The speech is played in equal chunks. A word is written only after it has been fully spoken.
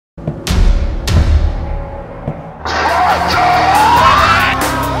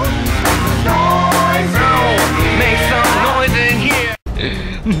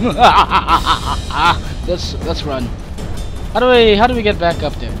Let's run. How do we get back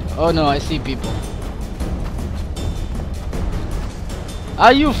up there? Oh no, I see people.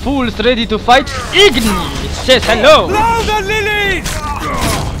 Are you fools ready to fight? Igni says hello. Blow the lilies!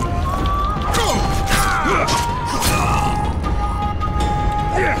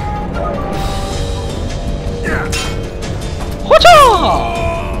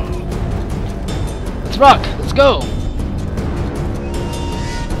 Let's rock. Let's go.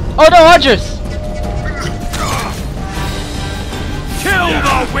 Oh no, archers! Kill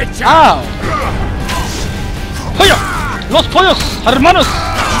the witcher! Ow! Hoya! Los pollos, hermanos!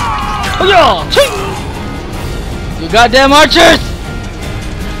 Hoya! Ching! You goddamn archers!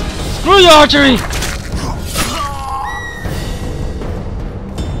 Screw your archery!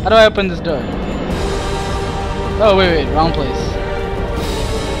 How do I open this door? Oh wait, wrong place.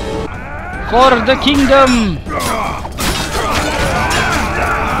 For the kingdom!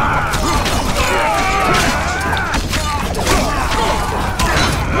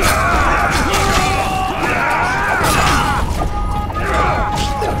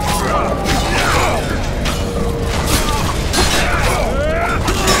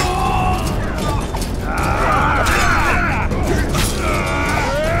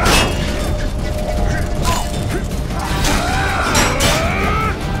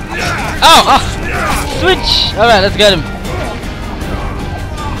 Ow! Ah! Switch! Alright, let's get him.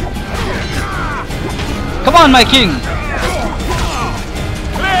 Come on, my king!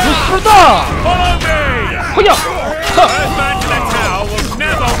 Follow me! Hoya! First man to the tower will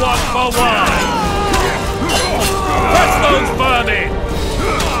never walk for wine! Press those vermin!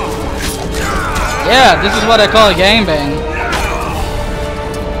 Yeah, this is what I call a gangbang.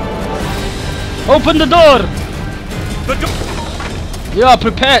 Open the door! You are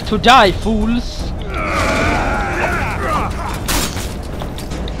prepared to die, fools!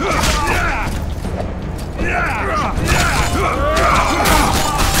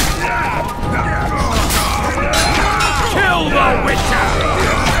 Kill the witcher!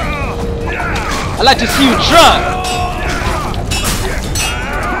 I'd like to see you try!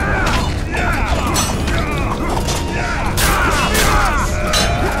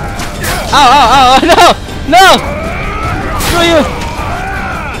 Ow, ow, ow, no! No! Screw you!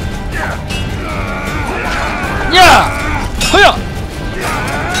 Yeah! Hoya!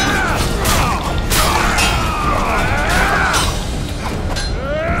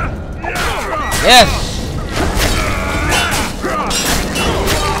 Yes!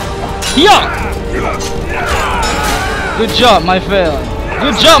 Yeah! Good job, my friend.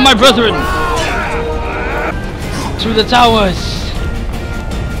 Good job, my brethren! To the towers!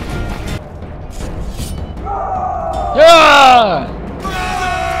 Yeah!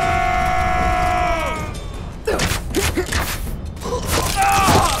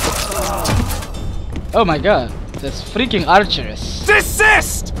 Oh my god, that's freaking archers.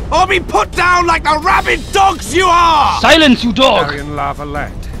 Desist! Or be put down like the rabid dogs you are! Silence, you dog! Arian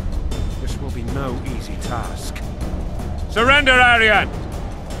Lavalette. This will be no easy task. Surrender, Arian!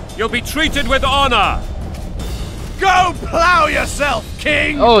 You'll be treated with honor! Go plow yourself,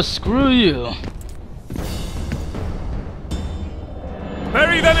 king! Oh, screw you.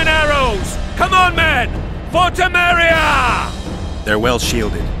 Bury them in arrows! Come on, men! For Temeria! They're well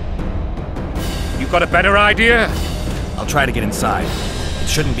shielded. You got a better idea? I'll try to get inside. It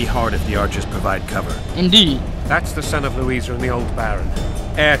shouldn't be hard if the archers provide cover. Indeed. That's the son of Louisa and the old Baron.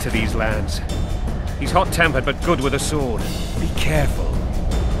 Heir to these lands. He's hot-tempered but good with a sword. Be careful.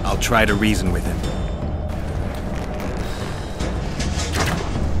 I'll try to reason with him.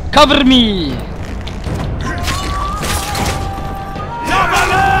 Cover me!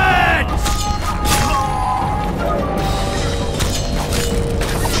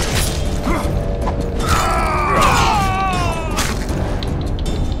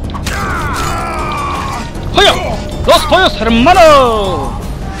 Los pollos, hermano!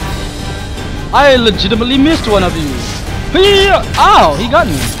 I legitimately missed one of you. Ow, he got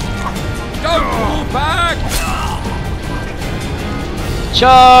me. Don't pull back!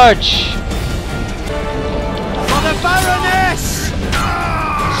 Charge! For the Baroness!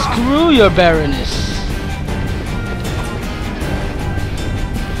 Screw your Baroness.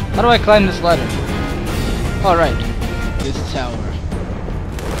 How do I climb this ladder? Alright, this tower.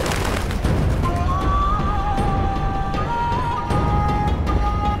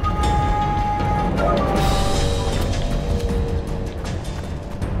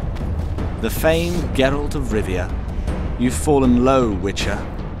 The famed Geralt of Rivia. You've fallen low, Witcher.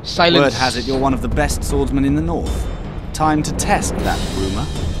 Silence. Word has it you're one of the best swordsmen in the north. Time to test that rumor.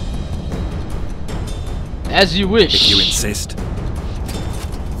 As you wish. If you insist.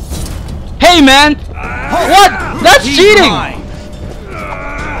 Hey, man! What? That's cheating!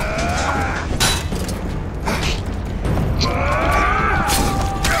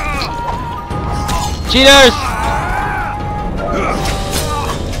 Cheaters!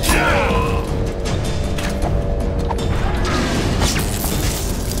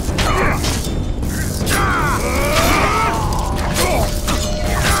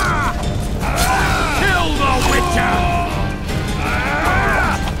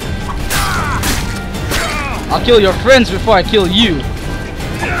 I'll kill your friends before I kill you.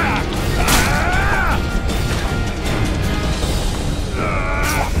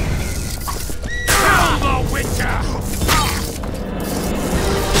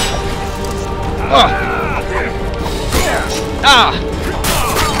 Ah!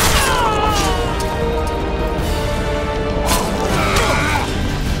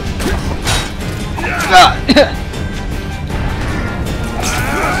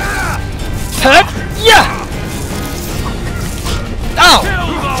 Yeah! Ow!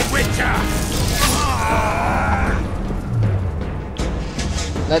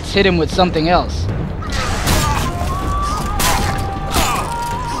 Let's hit him with something else.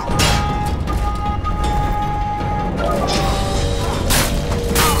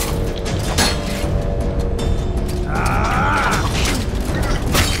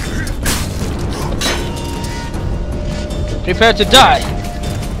 Prepare to die.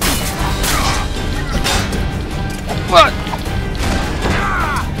 What?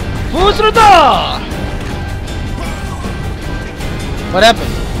 What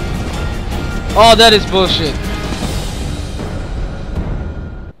happened? Oh, that is bullshit.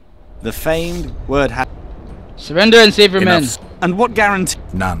 The famed word has... Surrender and save your men. And what guarantee?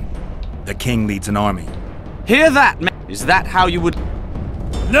 None. The king leads an army. Hear that, man? Is that how you would...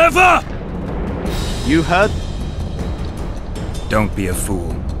 Never! You heard? Don't be a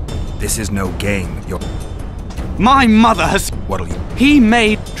fool. This is no game. You're... My mother has... What'll you... He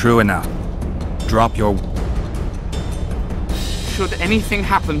made... True enough. Drop your... Should anything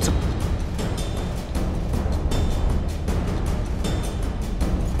happen to...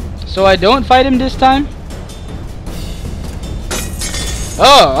 So I don't fight him this time?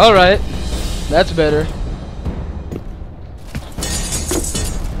 Oh, alright. That's better.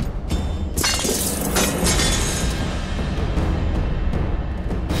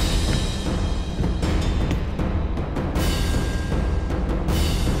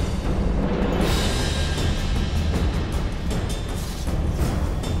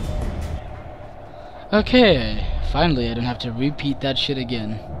 Okay, finally I don't have to repeat that shit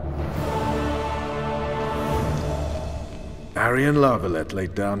again. Aryan Lavalette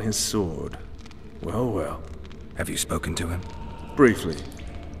laid down his sword. Well, well. Have you spoken to him? Briefly.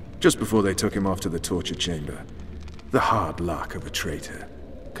 Just before they took him off to the torture chamber. The hard luck of a traitor.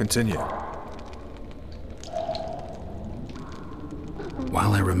 Continue.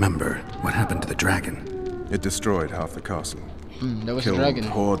 While I remember, what happened to the dragon? It destroyed half the castle. That was a Killed dragon.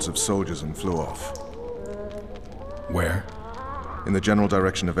 hordes of soldiers and flew off. Where? In the general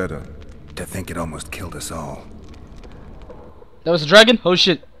direction of Edda. To think it almost killed us all. That was a dragon? Oh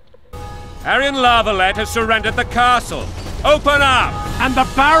shit. Aryan Lavalette has surrendered the castle. Open up! And the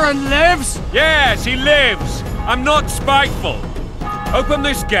Baron lives? Yes, he lives. I'm not spiteful. Open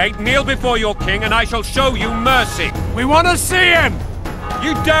this gate, kneel before your king, and I shall show you mercy. We want to see him!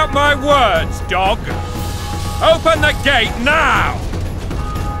 You doubt my words, dog. Open the gate now!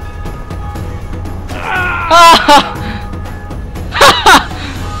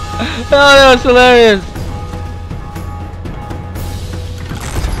 Oh, that was hilarious.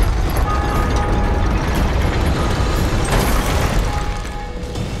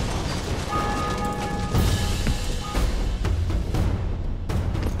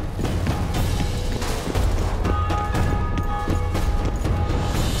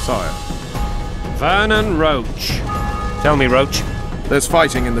 Sire. Vernon Roach. Tell me, Roach. There's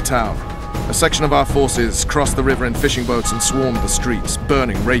fighting in the town. A section of our forces crossed the river in fishing boats and swarmed the streets,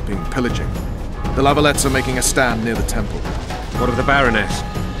 burning, raping, pillaging. The Lavalettes are making a stand near the temple. What of the Baroness?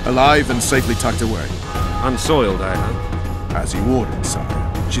 Alive and safely tucked away. Unsoiled, I hope. As you ordered,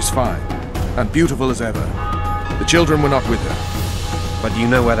 sire. She's fine. And beautiful as ever. The children were not with her. But you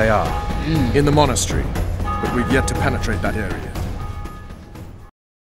know where they are? In the monastery. But we've yet to penetrate that area.